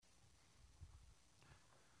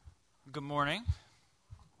Good morning.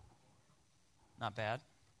 Not bad.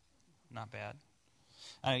 Not bad.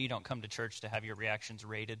 I know you don't come to church to have your reactions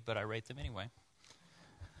rated, but I rate them anyway.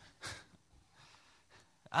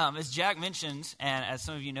 As Jack mentioned, and as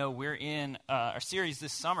some of you know, we're in our series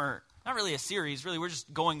this summer. Not really a series, really, we're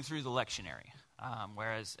just going through the lectionary.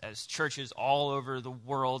 Whereas as churches all over the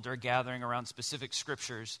world are gathering around specific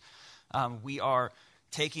scriptures, we are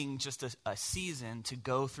taking just a season to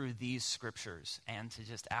go through these scriptures and to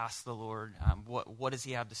just ask the Lord, what does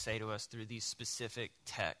he have to say to us through these specific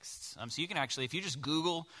texts? So you can actually, if you just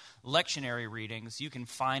Google lectionary readings, you can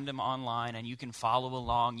find them online and you can follow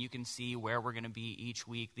along. You can see where we're going to be each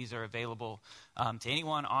week. These are available to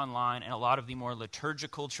anyone online, and a lot of the more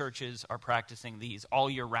liturgical churches are practicing these all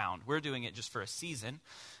year round. We're doing it just for a season.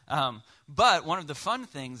 But one of the fun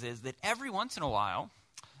things is that every once in a while,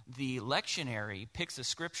 the lectionary picks a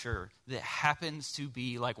scripture that happens to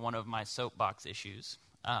be like one of my soapbox issues.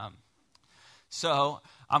 So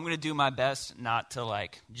I'm going to do my best not to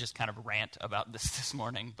just kind of rant about this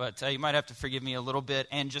morning, but you might have to forgive me a little bit.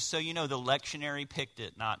 And just so you know, the lectionary picked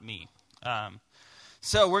it, not me.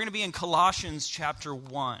 So we're going to be in Colossians chapter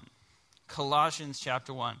 1. Colossians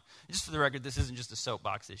chapter 1. Just for the record, this isn't just a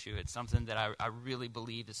soapbox issue. It's something that I really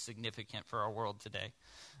believe is significant for our world today.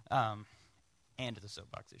 And the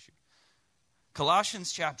soapbox issue.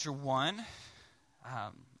 Colossians chapter 1,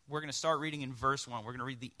 we're going to start reading in verse 1. We're going to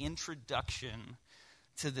read the introduction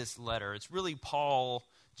to this letter. It's really Paul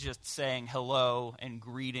just saying hello and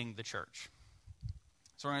greeting the church.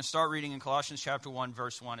 So we're going to start reading in Colossians chapter 1,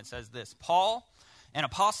 verse 1. It says this: Paul, an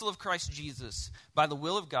apostle of Christ Jesus, by the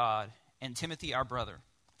will of God, and Timothy our brother,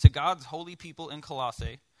 to God's holy people in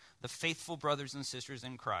Colossae, the faithful brothers and sisters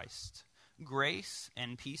in Christ, grace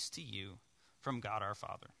and peace to you from God our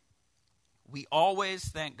Father. We always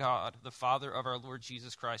thank God, the Father of our Lord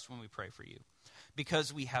Jesus Christ, when we pray for you,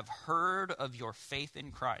 because we have heard of your faith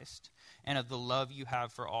in Christ and of the love you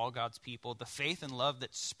have for all God's people, the faith and love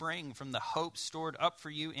that spring from the hope stored up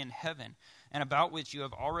for you in heaven, and about which you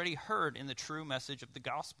have already heard in the true message of the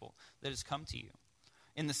gospel that has come to you.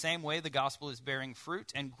 In the same way, the gospel is bearing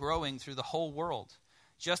fruit and growing through the whole world,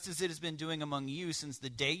 just as it has been doing among you since the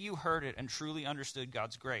day you heard it and truly understood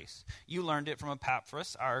God's grace. You learned it from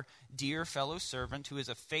Epaphras, our dear fellow servant, who is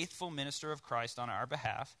a faithful minister of Christ on our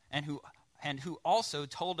behalf, and who also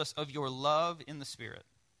told us of your love in the Spirit.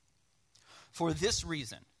 For this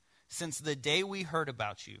reason, since the day we heard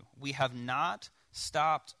about you, we have not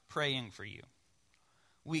stopped praying for you.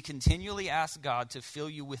 We continually ask God to fill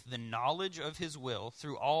you with the knowledge of his will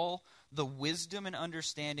through all the wisdom and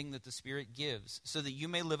understanding that the Spirit gives, so that you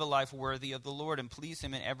may live a life worthy of the Lord and please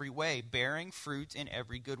him in every way, bearing fruit in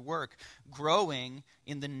every good work, growing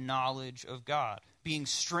in the knowledge of God, being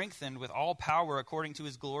strengthened with all power according to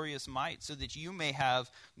his glorious might, so that you may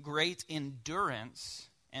have great endurance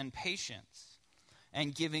and patience,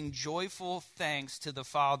 and giving joyful thanks to the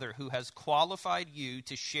Father who has qualified you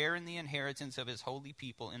to share in the inheritance of his holy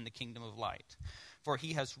people in the kingdom of light. For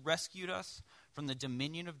he has rescued us from the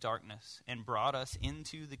dominion of darkness and brought us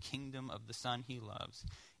into the kingdom of the Son he loves,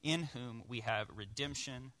 in whom we have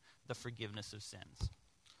redemption, the forgiveness of sins.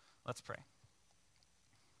 Let's pray.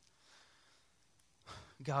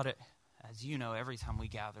 God, as you know, every time we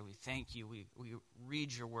gather, we thank you. We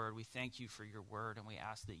read your word. We thank you for your word, and we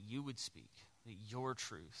ask that you would speak, that your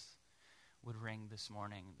truth would ring this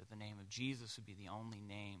morning, that the name of Jesus would be the only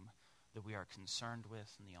name that we are concerned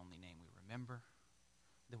with and the only name we remember,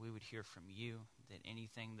 that we would hear from you, that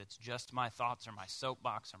anything that's just my thoughts or my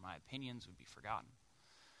soapbox or my opinions would be forgotten,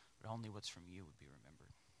 but only what's from you would be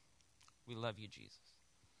remembered. We love you, Jesus.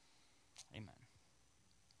 Amen.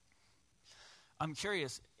 I'm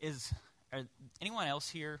curious, are anyone else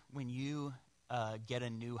here, when you get a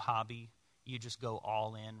new hobby, you just go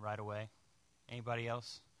all in right away? Anybody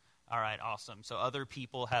else? All right, awesome. So other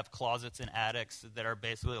people have closets and attics that are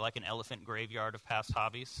basically like an elephant graveyard of past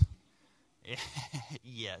hobbies?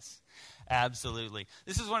 Yes, absolutely.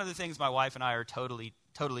 This is one of the things my wife and I are totally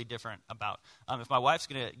different about. If my wife's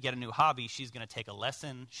going to get a new hobby, she's going to take a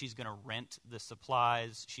lesson. She's going to rent the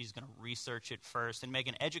supplies. She's going to research it first and make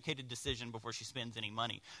an educated decision before she spends any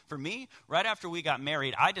money. For me, right after we got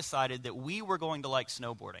married, I decided that we were going to like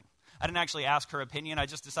snowboarding. I didn't actually ask her opinion. I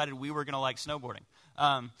just decided we were going to like snowboarding.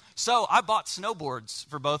 So I bought snowboards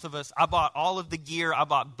for both of us. I bought all of the gear. I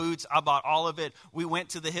bought boots. I bought all of it. We went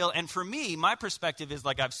to the hill. And for me, my perspective is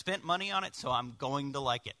I've spent money on it, so I'm going to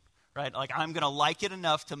like it, right? I'm going to like it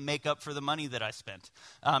enough to make up for the money that I spent.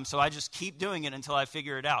 So I just keep doing it until I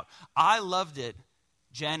figure it out. I loved it.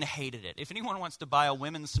 Jen hated it. If anyone wants to buy a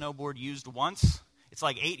women's snowboard used once, it's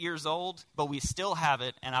 8 years old, but we still have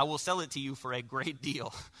it, and I will sell it to you for a great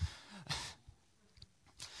deal.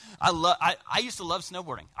 I used to love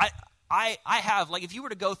snowboarding. I have, like, if you were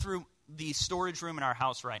to go through the storage room in our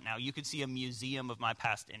house right now, you could see a museum of my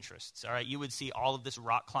past interests, all right? You would see all of this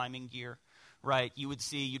rock climbing gear, right?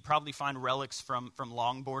 You'd probably find relics from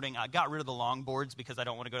longboarding. I got rid of the longboards because I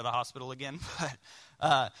don't want to go to the hospital again,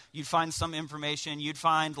 but you'd find some information. You'd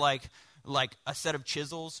find, like a set of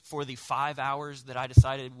chisels for the 5 hours that I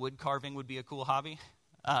decided wood carving would be a cool hobby.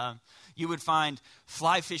 You would find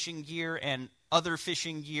fly fishing gear and other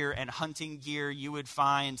fishing gear and hunting gear. You would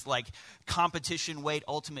find, like, competition weight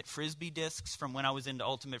ultimate frisbee discs from when I was into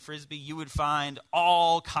ultimate frisbee. You would find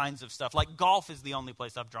all kinds of stuff. Like, golf is the only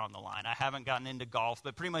place I've drawn the line. I haven't gotten into golf,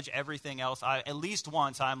 but pretty much everything else, at least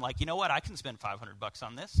once, I'm like, you know what? I can spend $500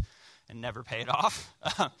 on this and never pay it off.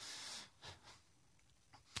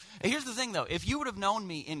 Here's the thing, though. If you would have known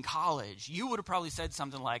me in college, you would have probably said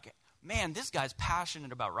something like, man, this guy's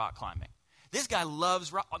passionate about rock climbing. This guy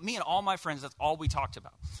loves rock. Me and all my friends, that's all we talked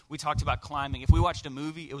about. We talked about climbing. If we watched a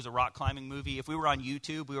movie, it was a rock climbing movie. If we were on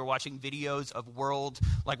YouTube, we were watching videos of world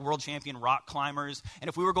champion rock climbers. And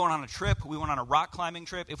if we were going on a trip, we went on a rock climbing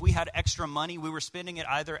trip. If we had extra money, we were spending it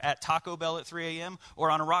either at Taco Bell at 3 a.m.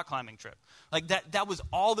 or on a rock climbing trip. Like, that was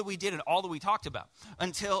all that we did and all that we talked about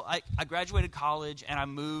until I graduated college and I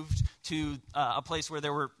moved to a place where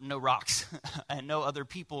there were no rocks and no other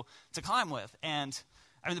people to climb with. And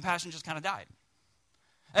the passion just kind of died.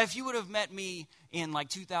 If you would have met me in, like,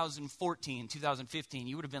 2014, 2015,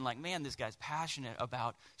 you would have been like, man, this guy's passionate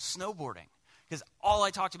about snowboarding. Because all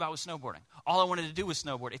I talked about was snowboarding. All I wanted to do was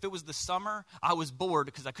snowboard. If it was the summer, I was bored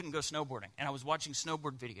because I couldn't go snowboarding. And I was watching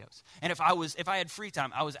snowboard videos. And if I had free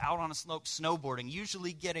time, I was out on a slope snowboarding,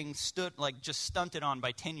 usually getting just stunted on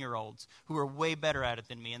by 10-year-olds who were way better at it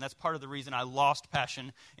than me. And that's part of the reason I lost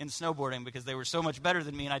passion in snowboarding, because they were so much better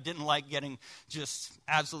than me, and I didn't like getting just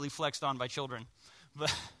absolutely flexed on by children.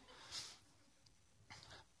 But,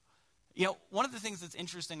 one of the things that's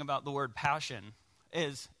interesting about the word passion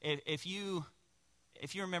is if you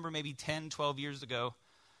remember maybe 10, 12 years ago,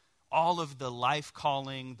 all of the life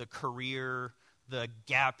calling, the career, the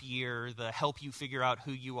gap year, the help you figure out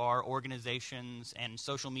who you are, organizations and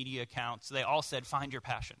social media accounts, they all said, find your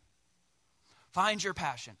passion. Find your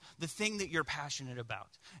passion, the thing that you're passionate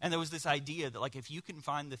about. And there was this idea that, like, if you can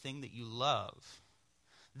find the thing that you love,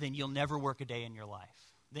 then you'll never work a day in your life.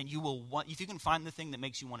 Then if you can find the thing that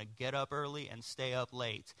makes you want to get up early and stay up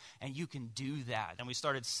late, and you can do that. And we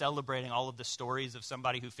started celebrating all of the stories of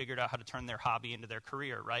somebody who figured out how to turn their hobby into their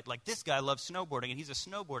career, right? Like, this guy loves snowboarding, and he's a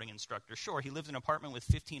snowboarding instructor. Sure, he lives in an apartment with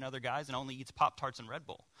 15 other guys and only eats Pop-Tarts and Red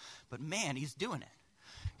Bull. But man, he's doing it.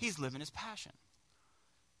 He's living his passion.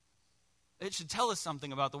 It should tell us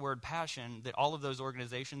something about the word passion that all of those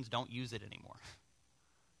organizations don't use it anymore.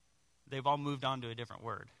 They've all moved on to a different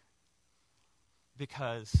word.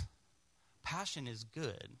 Because passion is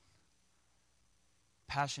good,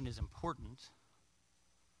 passion is important,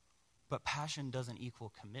 but passion doesn't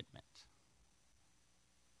equal commitment.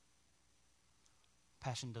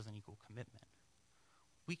 Passion doesn't equal commitment.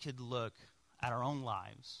 We could look at our own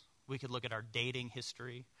lives. We could look at our dating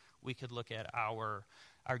history. We could look at our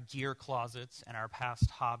gear closets and our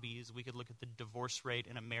past hobbies. We could look at the divorce rate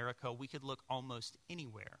in America. We could look almost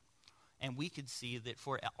anywhere. And we could see that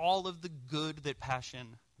for all of the good that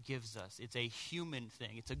passion gives us, it's a human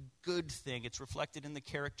thing. It's a good thing. It's reflected in the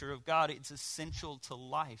character of God. It's essential to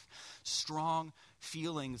life. Strong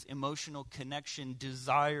feelings, emotional connection,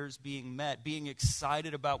 desires being met, being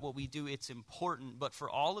excited about what we do, it's important. But for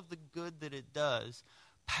all of the good that it does,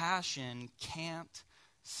 passion can't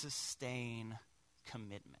sustain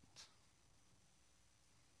commitment.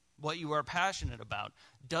 What you are passionate about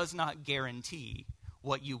does not guarantee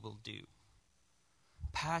what you will do.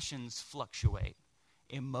 Passions fluctuate.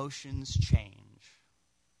 Emotions change.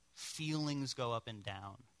 Feelings go up and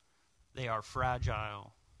down. They are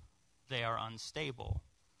fragile. They are unstable.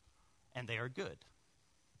 And they are good.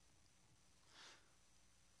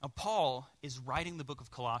 Now, Paul is writing the book of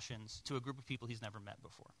Colossians to a group of people he's never met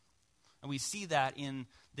before. And we see that in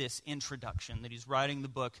this introduction, that he's writing the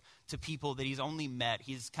book to people that he's only met.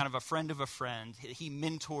 He's kind of a friend of a friend. He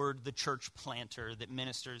mentored the church planter that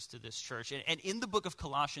ministers to this church. And in the book of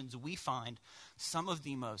Colossians, we find some of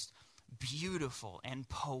the most beautiful and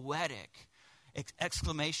poetic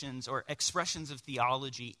exclamations or expressions of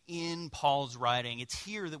theology in Paul's writing. It's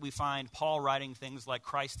here that we find Paul writing things like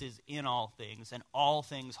Christ is in all things and all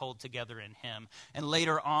things hold together in him. And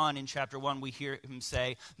later on in chapter 1, we hear him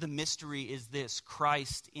say, the mystery is this,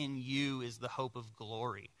 Christ in you is the hope of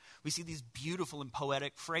glory. We see these beautiful and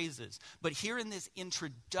poetic phrases. But here in this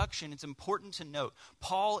introduction, it's important to note,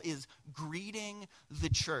 Paul is greeting the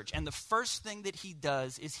church. And the first thing that he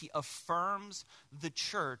does is he affirms the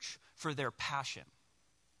church for their passion.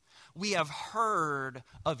 We have heard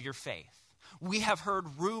of your faith. We have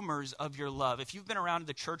heard rumors of your love. If you've been around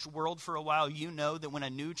the church world for a while, you know that when a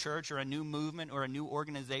new church or a new movement or a new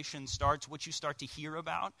organization starts, what you start to hear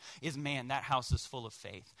about is, man, that house is full of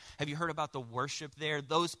faith. Have you heard about the worship there?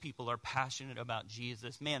 Those people are passionate about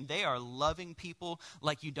Jesus. Man, they are loving people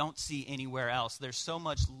like you don't see anywhere else. There's so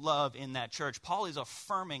much love in that church. Paul is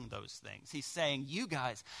affirming those things. He's saying, you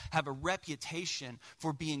guys have a reputation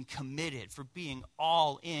for being committed, for being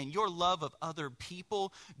all in. Your love of other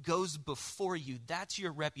people goes before you. That's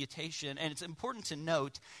your reputation. And it's important to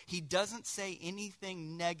note, he doesn't say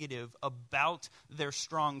anything negative about their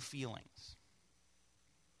strong feelings.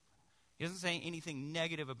 He doesn't say anything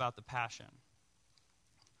negative about the passion.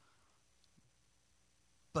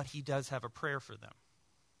 But he does have a prayer for them.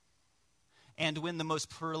 And when the most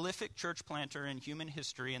prolific church planter in human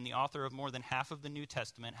history and the author of more than half of the New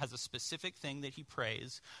Testament has a specific thing that he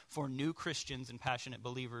prays for new Christians and passionate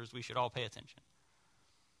believers, we should all pay attention.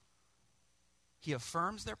 He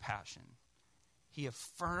affirms their passion. He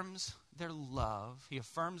affirms their love. He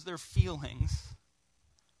affirms their feelings.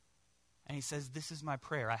 And he says, this is my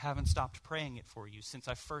prayer. I haven't stopped praying it for you since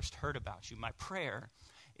I first heard about you. My prayer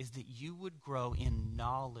is that you would grow in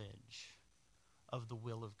knowledge of the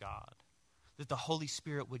will of God. That the Holy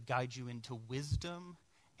Spirit would guide you into wisdom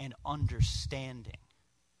and understanding,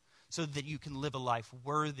 so that you can live a life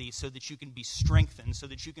worthy, so that you can be strengthened, so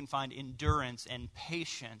that you can find endurance and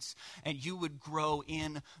patience, and you would grow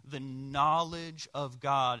in the knowledge of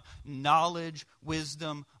God. Knowledge,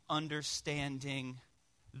 wisdom, understanding.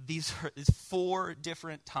 These are 4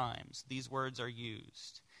 different times these words are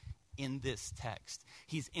used in this text.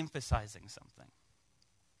 He's emphasizing something.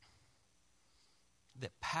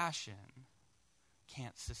 That passion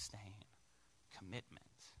can't sustain commitment.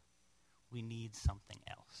 We need something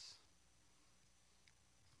else.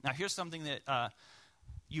 Now, here's something that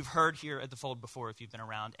you've heard here at the Fold before if you've been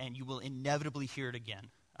around, and you will inevitably hear it again,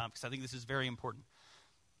 because I think this is very important.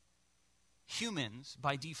 Humans,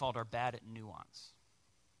 by default, are bad at nuance.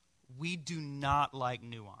 We do not like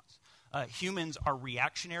nuance. Humans are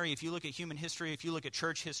reactionary. If you look at human history, if you look at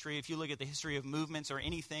church history, if you look at the history of movements or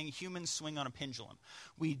anything, humans swing on a pendulum.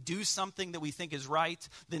 We do something that we think is right,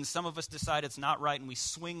 then some of us decide it's not right, and we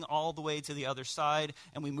swing all the way to the other side,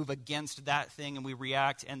 and we move against that thing, and we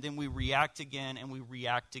react, and then we react again, and we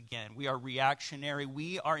react again. We are reactionary.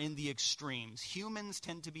 We are in the extremes. Humans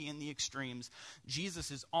tend to be in the extremes.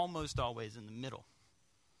 Jesus is almost always in the middle.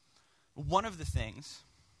 One of the things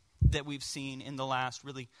that we've seen in the last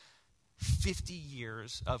really 50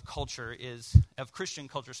 years of culture of Christian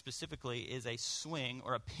culture specifically, is a swing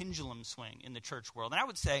or a pendulum swing in the church world. And I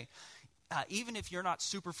would say, even if you're not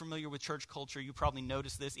super familiar with church culture, you probably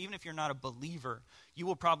notice this. Even if you're not a believer, you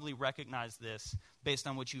will probably recognize this based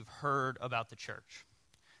on what you've heard about the church.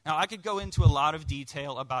 Now, I could go into a lot of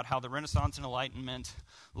detail about how the Renaissance and Enlightenment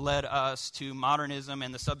led us to modernism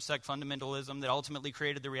and the subsect fundamentalism that ultimately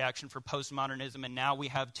created the reaction for postmodernism, and now we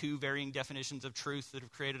have 2 varying definitions of truth that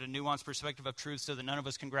have created a nuanced perspective of truth so that none of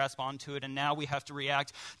us can grasp onto it, and now we have to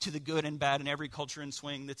react to the good and bad in every culture and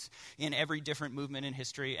swing that's in every different movement in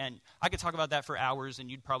history. And I could talk about that for hours, and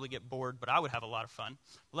you'd probably get bored, but I would have a lot of fun.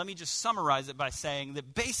 Let me just summarize it by saying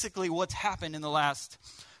that basically what's happened in the last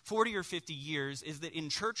 40 or 50 years is that in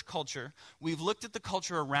church culture, we've looked at the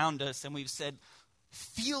culture around us and we've said,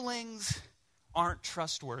 feelings aren't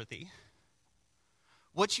trustworthy.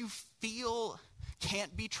 What you feel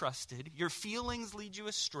can't be trusted. Your feelings lead you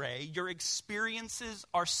astray. Your experiences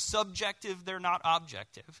are subjective, they're not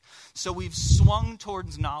objective. So we've swung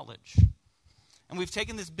towards knowledge. And we've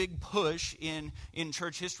taken this big push in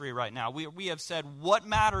church history right now. We have said what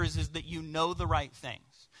matters is that you know the right things.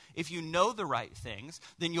 If you know the right things,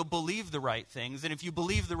 then you'll believe the right things. And if you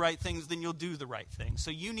believe the right things, then you'll do the right things.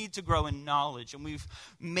 So you need to grow in knowledge. And we've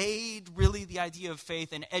made really the idea of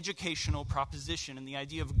faith an educational proposition, and the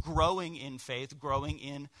idea of growing in faith, growing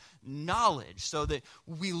in knowledge. So that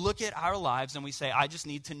we look at our lives and we say, I just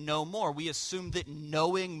need to know more. We assume that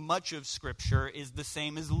knowing much of Scripture is the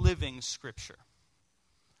same as living Scripture.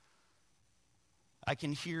 I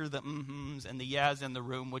can hear the mm-hms and the yeahs in the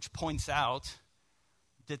room, which points out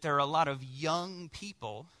that there are a lot of young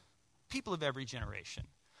people of every generation,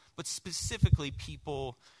 but specifically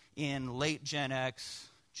people in late Gen X,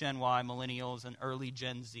 Gen Y, millennials, and early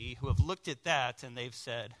Gen Z who have looked at that and they've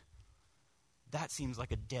said, that seems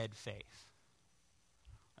like a dead faith.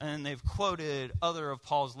 And they've quoted other of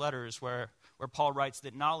Paul's letters where where Paul writes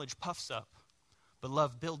that knowledge puffs up, but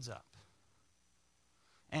love builds up.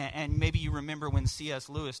 And maybe you remember when C.S.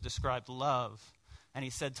 Lewis described love, and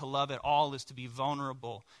he said to love at all is to be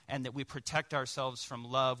vulnerable, and that we protect ourselves from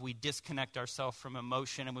love, we disconnect ourselves from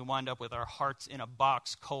emotion, and we wind up with our hearts in a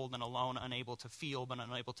box, cold and alone, unable to feel but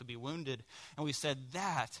unable to be wounded. And we said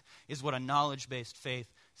that is what a knowledge-based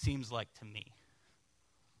faith seems like to me.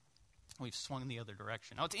 We've swung the other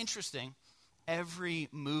direction. Now, it's interesting. Every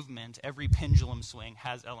movement, every pendulum swing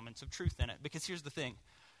has elements of truth in it. Because here's the thing.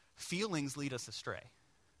 Feelings lead us astray.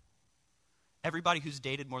 Everybody who's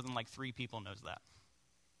dated more than like 3 people knows that.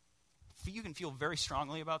 You can feel very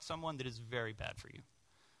strongly about someone that is very bad for you.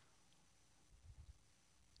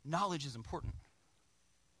 Knowledge is important.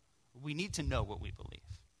 We need to know what we believe.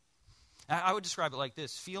 I would describe it like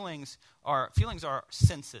this. Feelings are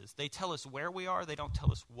senses. They tell us where we are. They don't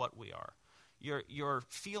tell us what we are. Your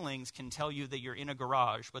feelings can tell you that you're in a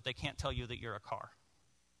garage, but they can't tell you that you're a car.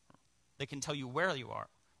 They can tell you where you are.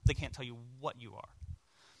 They can't tell you what you are.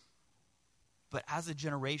 But as a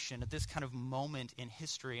generation, at this kind of moment in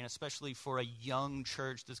history, and especially for a young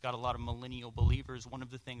church that's got a lot of millennial believers, one of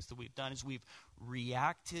the things that we've done is we've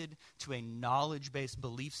reacted to a knowledge-based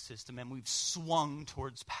belief system, and we've swung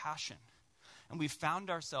towards passion. And we've found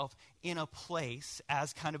ourselves in a place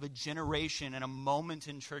as kind of a generation and a moment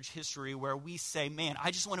in church history where we say, man, I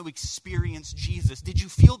just want to experience Jesus. Did you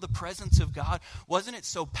feel the presence of God? Wasn't it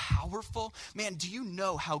so powerful? Man, do you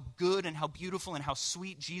know how good and how beautiful and how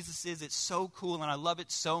sweet Jesus is? It's so cool and I love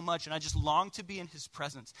it so much and I just long to be in his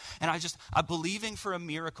presence. And I'm believing for a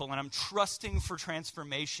miracle and I'm trusting for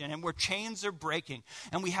transformation and where chains are breaking.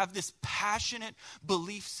 And we have this passionate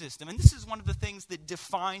belief system. And this is one of the things that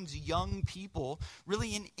defines young people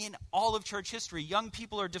really in all of church history. Young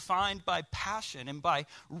people are defined by passion and by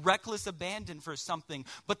reckless abandon for something.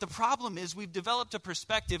 But the problem is we've developed a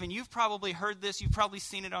perspective, and you've probably heard this, you've probably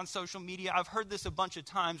seen it on social media, I've heard this a bunch of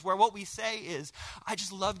times, where what we say is, I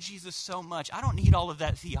just love Jesus so much. I don't need all of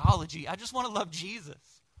that theology. I just want to love Jesus.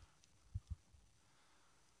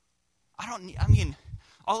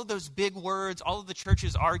 All of those big words, all of the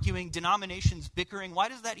churches arguing, denominations bickering, why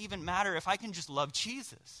does that even matter if I can just love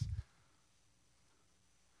Jesus?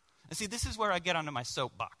 And see, this is where I get onto my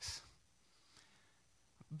soapbox.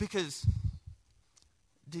 Because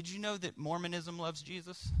did you know that Mormonism loves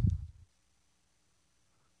Jesus?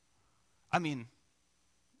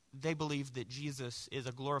 They believe that Jesus is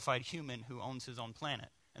a glorified human who owns his own planet,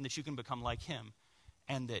 and that you can become like him,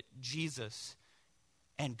 and that Jesus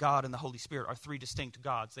and God and the Holy Spirit are 3 distinct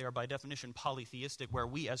gods. They are by definition polytheistic, where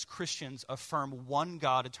we as Christians affirm one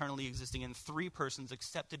God eternally existing in 3 persons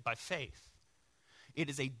accepted by faith. It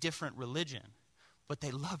is a different religion, but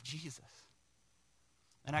they love Jesus.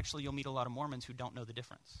 And actually, you'll meet a lot of Mormons who don't know the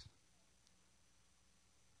difference.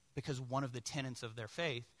 Because one of the tenets of their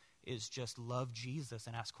faith is just love Jesus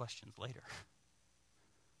and ask questions later.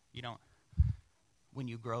 When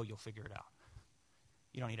you grow, you'll figure it out.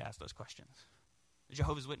 You don't need to ask those questions. The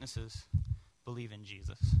Jehovah's Witnesses believe in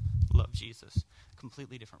Jesus, love Jesus.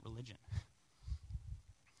 Completely different religion.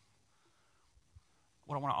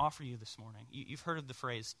 What I want to offer you this morning, you've heard of the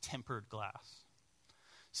phrase tempered glass.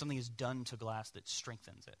 Something is done to glass that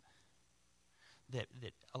strengthens it,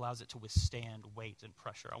 that allows it to withstand weight and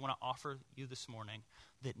pressure. I want to offer you this morning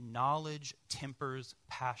that knowledge tempers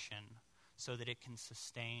passion so that it can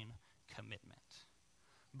sustain commitment.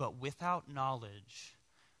 But without knowledge,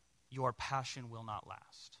 your passion will not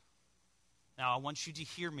last. Now, I want you to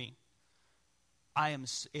hear me. And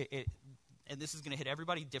this is going to hit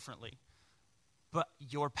everybody differently. But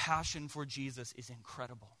your passion for Jesus is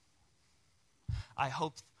incredible. I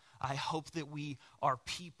hope that we are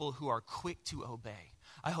people who are quick to obey.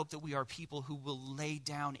 I hope that we are people who will lay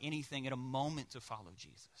down anything at a moment to follow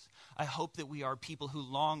Jesus. I hope that we are people who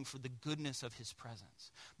long for the goodness of his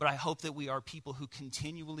presence. But I hope that we are people who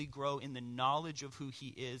continually grow in the knowledge of who he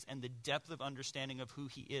is and the depth of understanding of who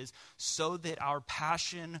he is, so that our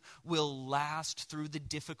passion will last through the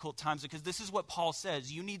difficult times. Because this is what Paul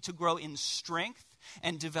says. You need to grow in strength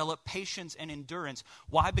and develop patience and endurance.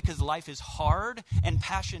 Why? Because life is hard and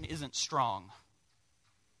passion isn't strong.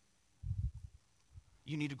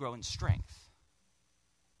 You need to grow in strength.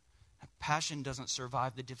 Passion doesn't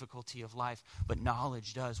survive the difficulty of life, but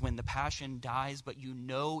knowledge does. When the passion dies, but you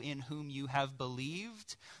know in whom you have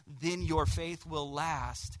believed, then your faith will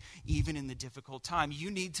last even in the difficult time.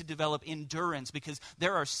 You need to develop endurance because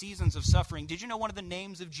there are seasons of suffering. Did you know one of the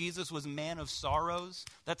names of Jesus was Man of Sorrows?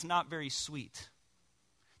 That's not very sweet.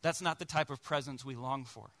 That's not the type of presence we long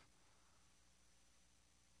for.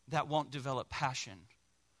 That won't develop passion.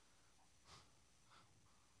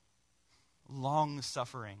 Long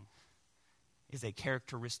suffering is a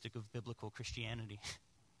characteristic of biblical Christianity.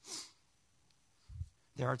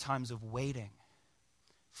 There are times of waiting.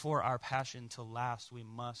 For our passion to last, we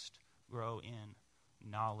must grow in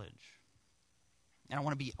knowledge. And I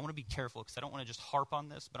want to be careful because I don't want to just harp on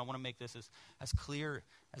this, but I want to make this as clear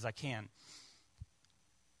as I can.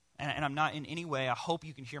 And I'm not in any way, I hope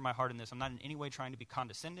you can hear my heart in this, I'm not in any way trying to be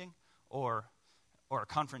condescending or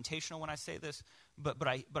confrontational when I say this, but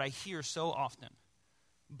I hear so often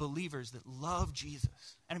believers that love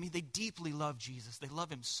Jesus. And I mean, they deeply love Jesus. They love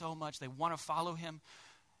him so much. They want to follow him.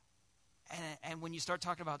 And when you start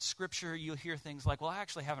talking about Scripture, you'll hear things like, well, I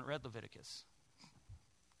actually haven't read Leviticus.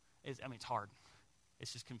 It's hard.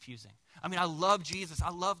 It's just confusing. I mean, I love Jesus.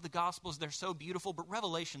 I love the Gospels. They're so beautiful, but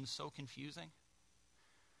Revelation's so confusing.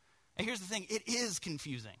 And here's the thing. It is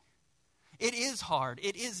confusing. It is hard.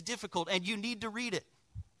 It is difficult, and you need to read it.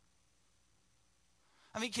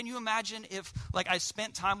 I mean, can you imagine if, I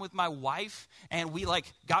spent time with my wife and we,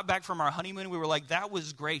 got back from our honeymoon and we were like, that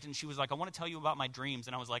was great. And she was like, I want to tell you about my dreams.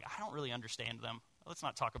 And I was like, I don't really understand them. Let's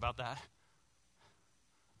not talk about that.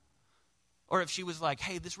 Or if she was like,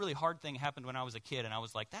 hey, this really hard thing happened when I was a kid. And I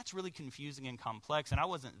was like, that's really confusing and complex. And I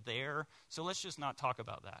wasn't there. So let's just not talk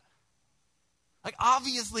about that.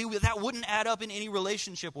 Obviously, that wouldn't add up in any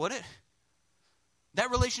relationship, would it?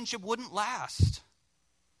 That relationship wouldn't last.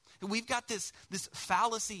 We've got this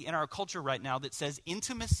fallacy in our culture right now that says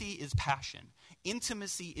intimacy is passion.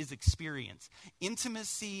 Intimacy is experience.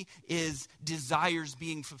 Intimacy is desires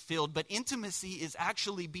being fulfilled. But intimacy is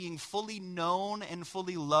actually being fully known and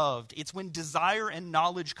fully loved. It's when desire and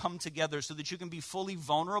knowledge come together so that you can be fully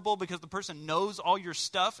vulnerable because the person knows all your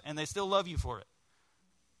stuff and they still love you for it.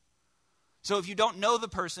 So if you don't know the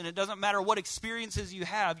person, it doesn't matter what experiences you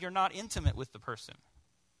have, you're not intimate with the person.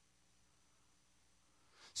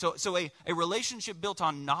 So a relationship built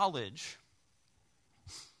on knowledge,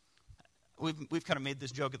 we've kind of made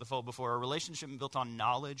this joke at the Fold before, a relationship built on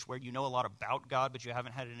knowledge where you know a lot about God, but you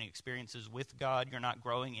haven't had any experiences with God, you're not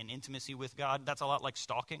growing in intimacy with God, that's a lot like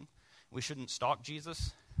stalking. We shouldn't stalk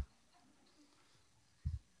Jesus.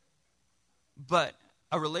 But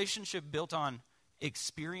a relationship built on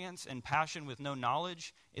experience and passion with no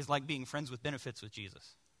knowledge is like being friends with benefits with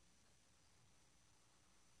Jesus.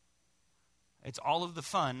 It's all of the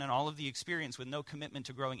fun and all of the experience with no commitment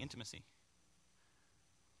to growing intimacy.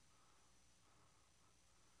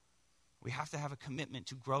 We have to have a commitment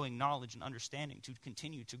to growing knowledge and understanding, to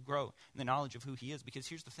continue to grow in the knowledge of who he is. Because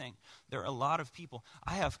here's the thing. There are a lot of people.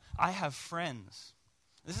 I have friends.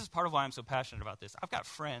 This is part of why I'm so passionate about this. I've got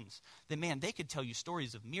friends that, man, they could tell you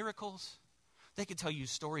stories of miracles. They could tell you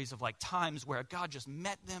stories of times where God just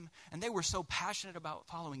met them, and they were so passionate about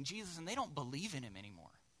following Jesus, and they don't believe in him anymore.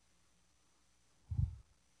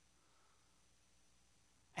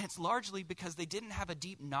 And it's largely because they didn't have a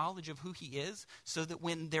deep knowledge of who he is, so that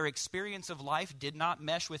when their experience of life did not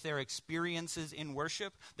mesh with their experiences in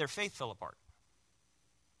worship, their faith fell apart.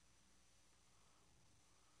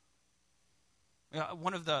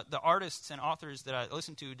 One of the artists and authors that I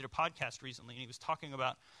listened to did a podcast recently, and he was talking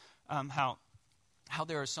about how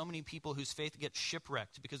there are so many people whose faith gets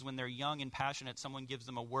shipwrecked because when they're young and passionate, someone gives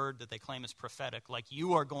them a word that they claim is prophetic, like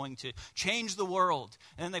you are going to change the world.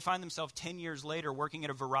 And then they find themselves 10 years later working at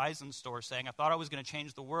a Verizon store saying, I thought I was going to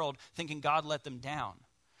change the world, thinking God let them down.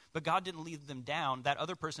 But God didn't lead them down. That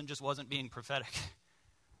other person just wasn't being prophetic.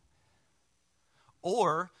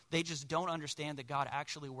 Or they just don't understand that God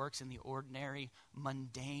actually works in the ordinary,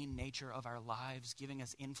 mundane nature of our lives, giving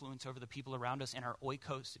us influence over the people around us in our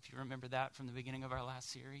oikos, if you remember that from the beginning of our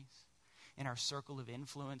last series, in our circle of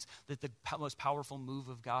influence, that the most powerful move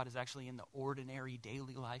of God is actually in the ordinary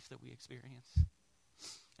daily life that we experience.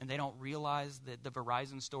 And they don't realize that the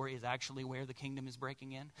Verizon story is actually where the kingdom is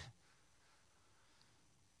breaking in.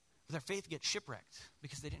 But their faith gets shipwrecked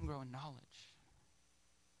because they didn't grow in knowledge.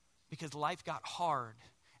 Because life got hard,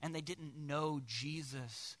 and they didn't know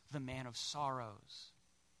Jesus, the man of sorrows.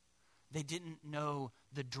 They didn't know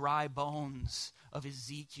the dry bones of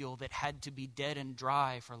Ezekiel that had to be dead and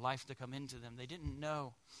dry for life to come into them. They didn't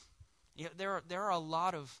know. There are a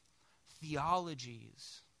lot of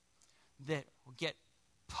theologies that get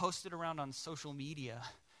posted around on social media,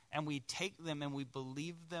 and we take them and we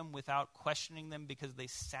believe them without questioning them because they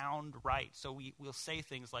sound right. So we'll say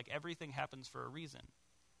things like, everything happens for a reason,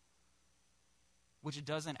 which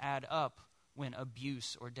doesn't add up when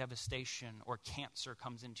abuse or devastation or cancer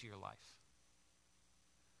comes into your life.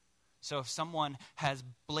 So if someone has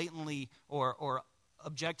blatantly or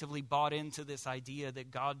objectively bought into this idea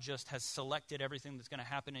that God just has selected everything that's going to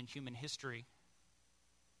happen in human history,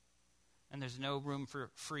 and there's no room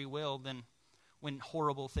for free will, then when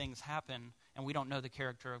horrible things happen and we don't know the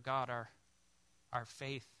character of God, our our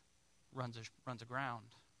faith runs aground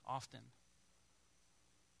often.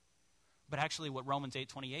 But actually what Romans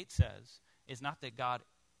 8:28 says is not that God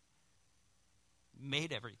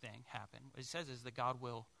made everything happen. What it says is that God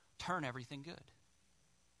will turn everything good.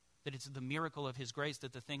 That it's the miracle of his grace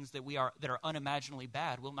that the things that are unimaginably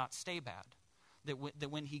bad will not stay bad. That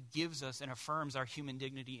when he gives us and affirms our human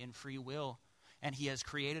dignity and free will, and he has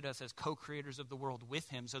created us as co-creators of the world with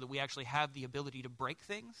him so that we actually have the ability to break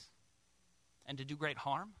things and to do great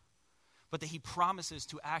harm, but that he promises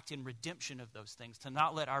to act in redemption of those things, to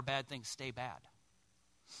not let our bad things stay bad.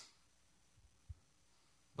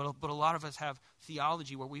 But a lot of us have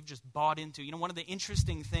theology where we've just bought into, one of the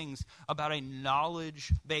interesting things about a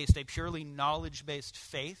purely knowledge-based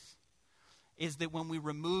faith is that when we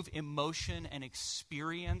remove emotion and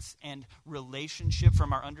experience and relationship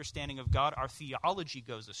from our understanding of God, our theology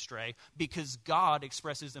goes astray because God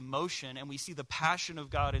expresses emotion and we see the passion of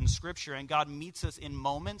God in Scripture and God meets us in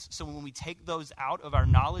moments. So when we take those out of our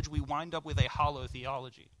knowledge, we wind up with a hollow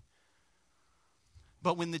theology.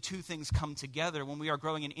 But when the two things come together, when we are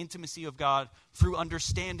growing in intimacy of God through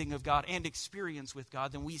understanding of God and experience with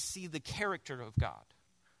God, then we see the character of God.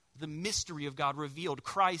 The mystery of God revealed.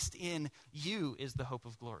 Christ in you is the hope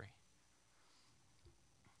of glory.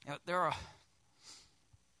 Now, there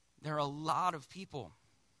are a lot of people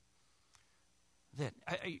that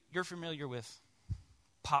you're familiar with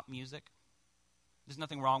pop music. There's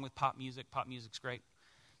nothing wrong with pop music. Pop music's great.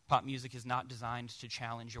 Pop music is not designed to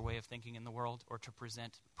challenge your way of thinking in the world or to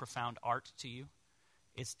present profound art to you.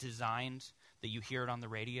 It's designed that you hear it on the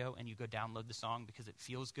radio and you go download the song because it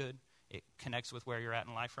feels good. It connects with where you're at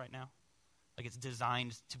in life right now. Like it's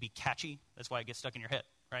designed to be catchy. That's why it gets stuck in your head,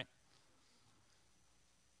 right?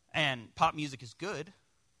 And pop music is good.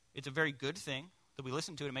 It's a very good thing that we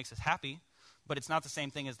listen to it. It makes us happy. But it's not the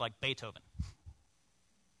same thing as like Beethoven.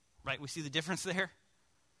 Right? We see the difference there.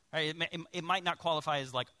 Right? It might not qualify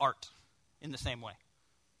as like art in the same way.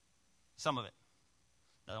 Some of it.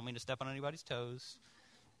 I don't mean to step on anybody's toes.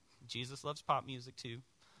 Jesus loves pop music too.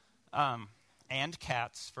 And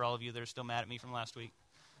cats, for all of you that are still mad at me from last week.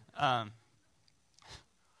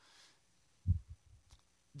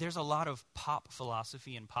 There's a lot of pop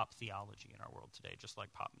philosophy and pop theology in our world today, just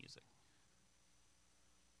like pop music.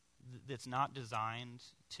 That's not designed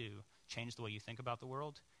to change the way you think about the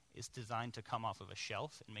world. It's designed to come off of a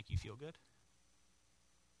shelf and make you feel good.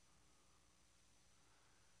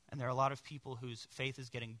 And there are a lot of people whose faith is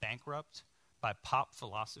getting bankrupt by pop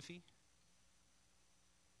philosophy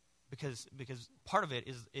because part of it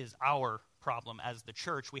is our problem as the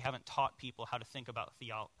church. We haven't taught people how to think about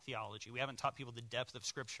theology. We haven't taught people the depth of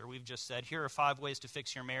Scripture. We've just said, here are 5 ways to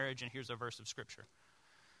fix your marriage, and here's a verse of Scripture.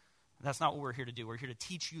 That's not what we're here to do. We're here to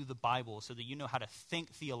teach you the Bible so that you know how to think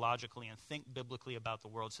theologically and think biblically about the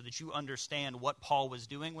world, so that you understand what Paul was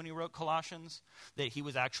doing when he wrote Colossians, that he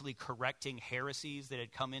was actually correcting heresies that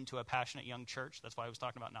had come into a passionate young church. That's why he was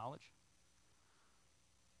talking about knowledge.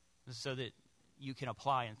 So that you can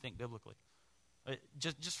apply and think biblically.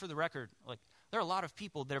 Just for the record, like there are a lot of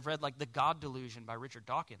people that have read like The God Delusion by Richard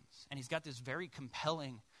Dawkins, and he's got this very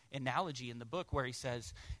compelling analogy in the book where he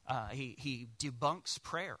says he debunks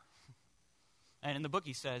prayer. And in the book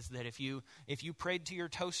he says that if you prayed to your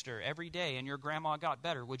toaster every day and your grandma got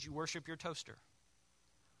better, would you worship your toaster?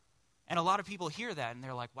 And a lot of people hear that and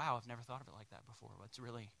they're like, wow, I've never thought of it like that before.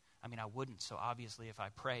 I wouldn't. So obviously if I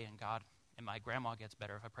pray and God and my grandma gets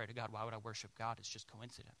better, if I pray to God, why would I worship God? It's just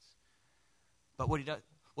coincidence. But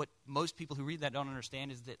what most people who read that don't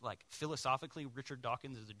understand is that like philosophically, Richard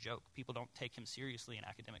Dawkins is a joke. People don't take him seriously in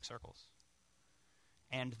academic circles.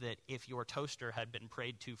 And that if your toaster had been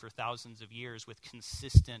prayed to for thousands of years with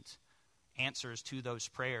consistent answers to those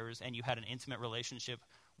prayers, and you had an intimate relationship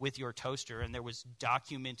with your toaster, and there was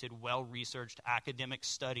documented, well-researched academic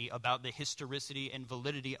study about the historicity and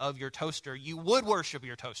validity of your toaster, you would worship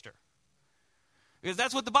your toaster. Because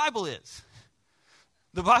that's what the Bible is.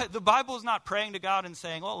 The Bible is not praying to God and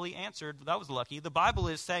saying, well, he answered, that was lucky. The Bible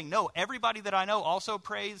is saying, no, everybody that I know also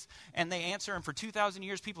prays, and they answer, and for 2,000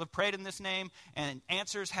 years people have prayed in this name, and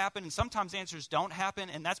answers happen, and sometimes answers don't happen,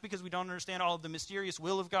 and that's because we don't understand all of the mysterious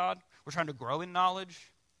will of God. We're trying to grow in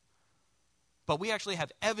knowledge. But we actually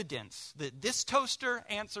have evidence that this toaster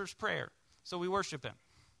answers prayer, so we worship him.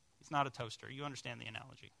 It's not a toaster. You understand the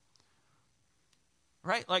analogy.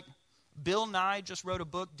 Right? Like, Bill Nye just wrote a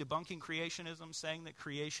book debunking creationism, saying that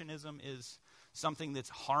creationism is something that's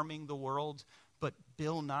harming the world. But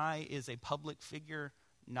Bill Nye is a public figure,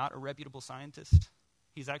 not a reputable scientist.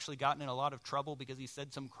 He's actually gotten in a lot of trouble because he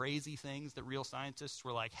said some crazy things that real scientists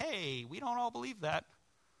were like, hey, we don't all believe that.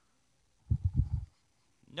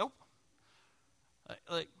 Nope.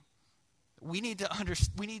 We need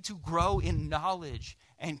to grow in knowledge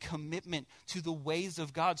and commitment to the ways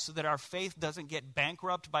of God so that our faith doesn't get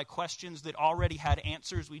bankrupt by questions that already had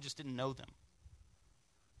answers, we just didn't know them.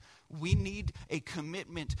 We need a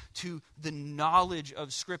commitment to the knowledge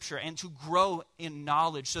of Scripture and to grow in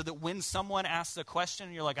knowledge so that when someone asks a question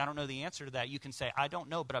and you're like, I don't know the answer to that, you can say, I don't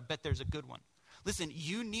know, but I bet there's a good one. Listen,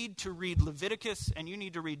 you need to read Leviticus, and you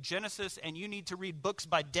need to read Genesis, and you need to read books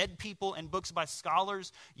by dead people and books by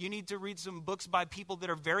scholars. You need to read some books by people that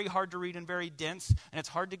are very hard to read and very dense, and it's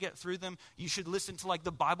hard to get through them. You should listen to like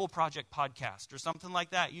the Bible Project podcast or something like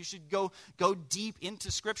that. You should go deep into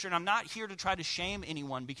Scripture. And I'm not here to try to shame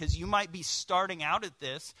anyone, because you might be starting out at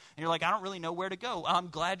this, and you're like, I don't really know where to go. I'm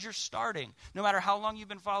glad you're starting. No matter how long you've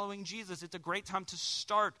been following Jesus, it's a great time to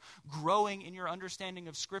start growing in your understanding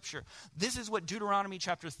of Scripture. This is what Deuteronomy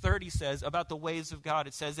chapter 30 says about the ways of God.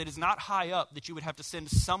 It says, it is not high up that you would have to send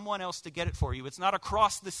someone else to get it for you. It's not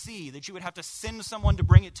across the sea that you would have to send someone to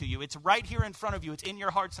bring it to you. It's right here in front of you. It's in your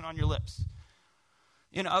hearts and on your lips.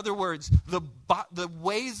 In other words, the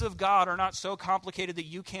ways of God are not so complicated that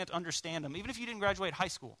you can't understand them, even if you didn't graduate high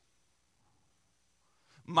school.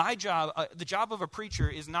 My job, the job of a preacher,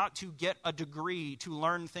 is not to get a degree to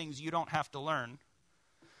learn things you don't have to learn.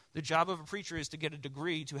 The job of a preacher is to get a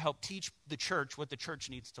degree to help teach the church what the church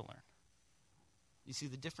needs to learn. You see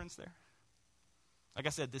the difference there? Like I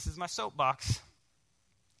said, this is my soapbox.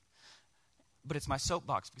 But it's my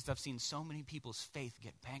soapbox because I've seen so many people's faith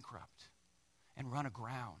get bankrupt and run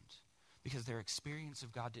aground because their experience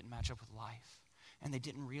of God didn't match up with life. And they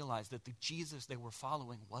didn't realize that the Jesus they were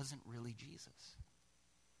following wasn't really Jesus.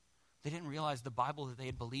 They didn't realize the Bible that they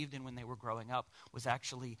had believed in when they were growing up was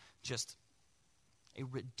actually just a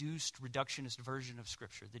reductionist version of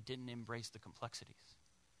Scripture that didn't embrace the complexities.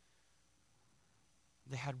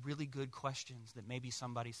 They had really good questions that maybe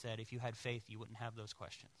somebody said, if you had faith, you wouldn't have those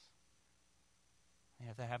questions. And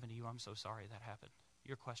if that happened to you, I'm so sorry that happened.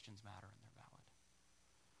 Your questions matter and they're valid.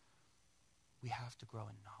 We have to grow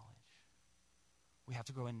in knowledge. We have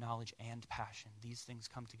to grow in knowledge and passion. These things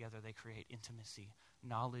come together, they create intimacy.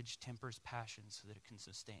 Knowledge tempers passion so that it can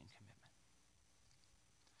sustain commitment.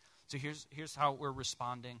 So here's how we're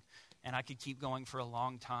responding, and I could keep going for a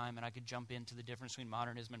long time, and I could jump into the difference between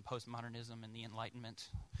modernism and postmodernism and the Enlightenment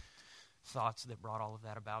thoughts that brought all of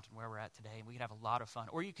that about and where we're at today, and we could have a lot of fun.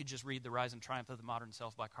 Or you could just read The Rise and Triumph of the Modern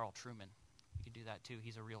Self by Carl Trueman. You could do that too.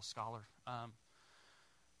 He's a real scholar.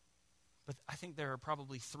 But I think there are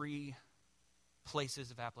probably 3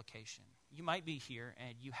 places of application. You might be here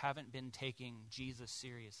and you haven't been taking Jesus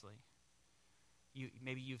seriously.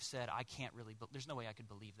 Maybe you've said, I can't really, there's no way I could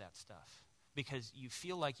believe that stuff. Because you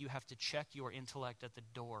feel like you have to check your intellect at the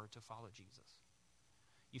door to follow Jesus.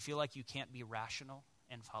 You feel like you can't be rational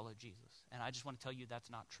and follow Jesus. And I just want to tell you that's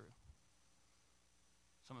not true.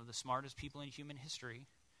 Some of the smartest people in human history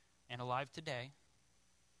and alive today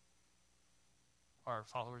are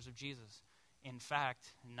followers of Jesus. In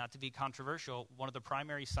fact, not to be controversial, one of the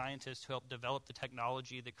primary scientists who helped develop the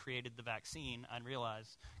technology that created the vaccine, I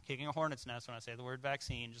realize, kicking a hornet's nest when I say the word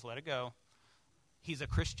vaccine, just let it go. He's a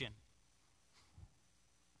Christian.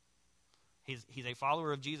 He's a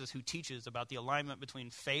follower of Jesus who teaches about the alignment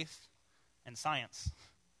between faith and science.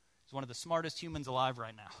 He's one of the smartest humans alive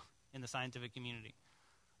right now in the scientific community.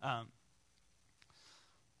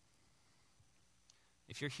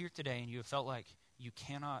 If you're here today and you have felt like you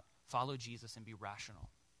cannot follow Jesus and be rational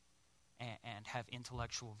and have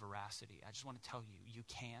intellectual veracity, I just want to tell you, you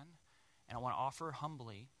can. And I want to offer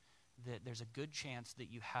humbly that there's a good chance that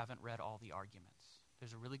you haven't read all the arguments.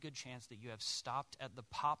 There's a really good chance that you have stopped at the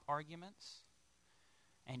pop arguments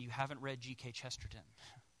and you haven't read G.K. Chesterton,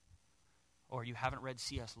 or you haven't read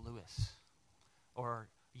C.S. Lewis, or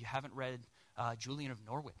you haven't read Julian of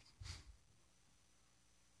Norwich.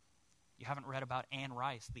 You haven't read about Anne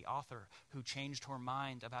Rice, the author, who changed her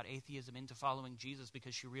mind about atheism into following Jesus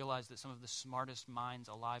because she realized that some of the smartest minds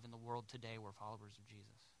alive in the world today were followers of Jesus.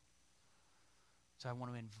 So I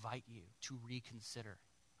want to invite you to reconsider.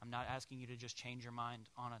 I'm not asking you to just change your mind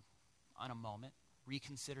on a moment.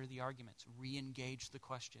 Reconsider the arguments. Re-engage the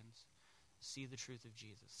questions. See the truth of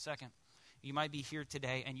Jesus. Second, you might be here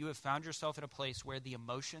today and you have found yourself in a place where the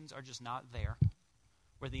emotions are just not there,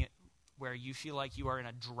 where you feel like you are in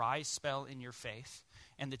a dry spell in your faith,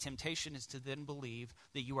 and the temptation is to then believe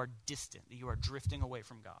that you are distant, that you are drifting away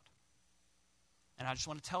from God. And I just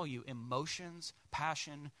want to tell you, emotions,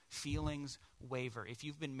 passion, feelings waver. If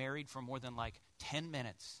you've been married for more than 10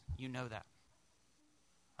 minutes, you know that.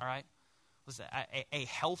 All right? Listen, a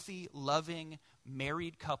healthy, loving,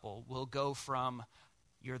 married couple will go from,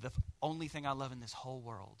 you're the only thing I love in this whole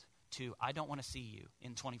world, to, I don't want to see you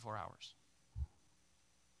in 24 hours.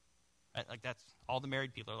 Like that's all the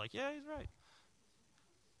married people are like, yeah, he's right.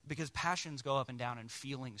 Because passions go up and down and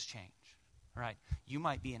feelings change, right? You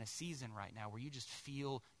might be in a season right now where you just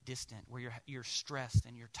feel distant, where you're stressed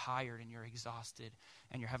and you're tired and you're exhausted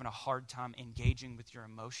and you're having a hard time engaging with your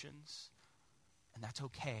emotions. And that's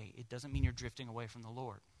okay. It doesn't mean you're drifting away from the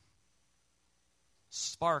Lord.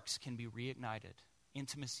 Sparks can be reignited.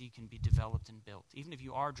 Intimacy can be developed and built. Even if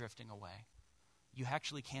you are drifting away, you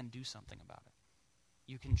actually can do something about it.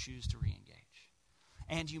 You can choose to re-engage.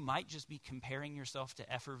 And you might just be comparing yourself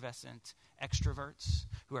to effervescent extroverts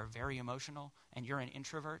who are very emotional, and you're an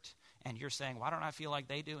introvert, and you're saying, why don't I feel like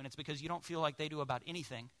they do? And it's because you don't feel like they do about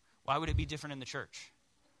anything. Why would it be different in the church?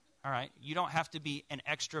 All right? You don't have to be an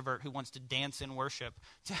extrovert who wants to dance in worship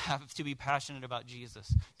to be passionate about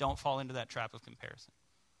Jesus. Don't fall into that trap of comparison.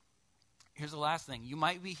 Here's the last thing. You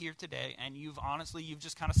might be here today, and you've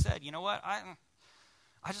just kind of said, you know what? I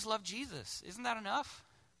just love Jesus. Isn't that enough?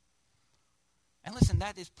 And listen,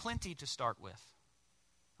 that is plenty to start with.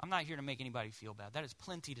 I'm not here to make anybody feel bad. That is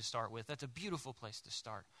plenty to start with. That's a beautiful place to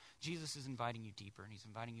start. Jesus is inviting you deeper, and he's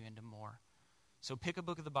inviting you into more. So pick a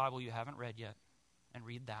book of the Bible you haven't read yet and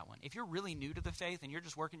read that one. If you're really new to the faith and you're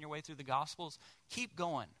just working your way through the Gospels, keep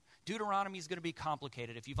going. Deuteronomy is going to be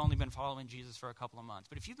complicated if you've only been following Jesus for a couple of months.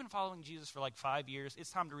 But if you've been following Jesus for like 5 years, it's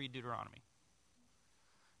time to read Deuteronomy.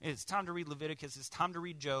 It's time to read Leviticus. It's time to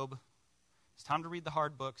read Job. It's time to read the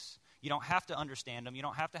hard books. You don't have to understand them. You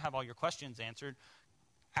don't have to have all your questions answered.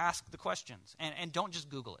 Ask the questions. And don't just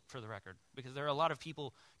Google it, for the record, because there are a lot of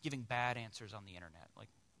people giving bad answers on the internet. Like,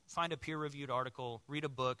 find a peer-reviewed article, read a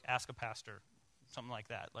book, ask a pastor, something like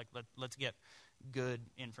that. Like, let's get good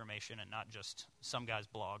information and not just some guy's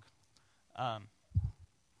blog. But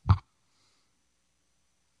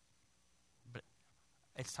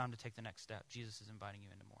it's time to take the next step. Jesus is inviting you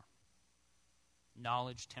into more.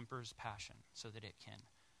 Knowledge tempers passion so that it can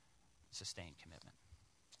sustain commitment.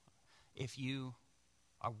 If you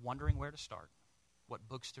are wondering where to start, what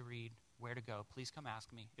books to read, where to go, please come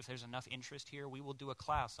ask me. If there's enough interest here, we will do a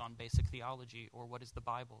class on basic theology or what is the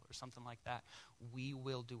Bible or something like that. We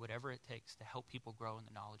will do whatever it takes to help people grow in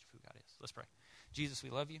the knowledge of who God is. Let's pray. Jesus, we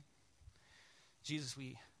love you. Jesus,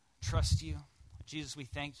 we trust you. Jesus, we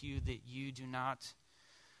thank you that you do not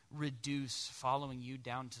reduce following you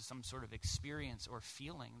down to some sort of experience or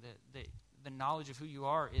feeling, that the knowledge of who you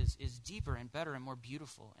are is deeper and better and more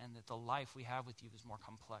beautiful, and that the life we have with you is more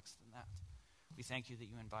complex than that. We thank you that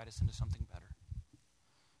you invite us into something better.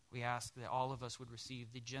 We ask that all of us would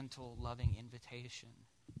receive the gentle, loving invitation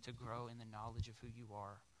to grow in the knowledge of who you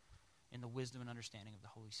are, in the wisdom and understanding of the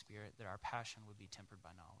Holy Spirit, that our passion would be tempered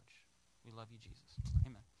by knowledge. We love you, Jesus.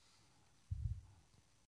 Amen.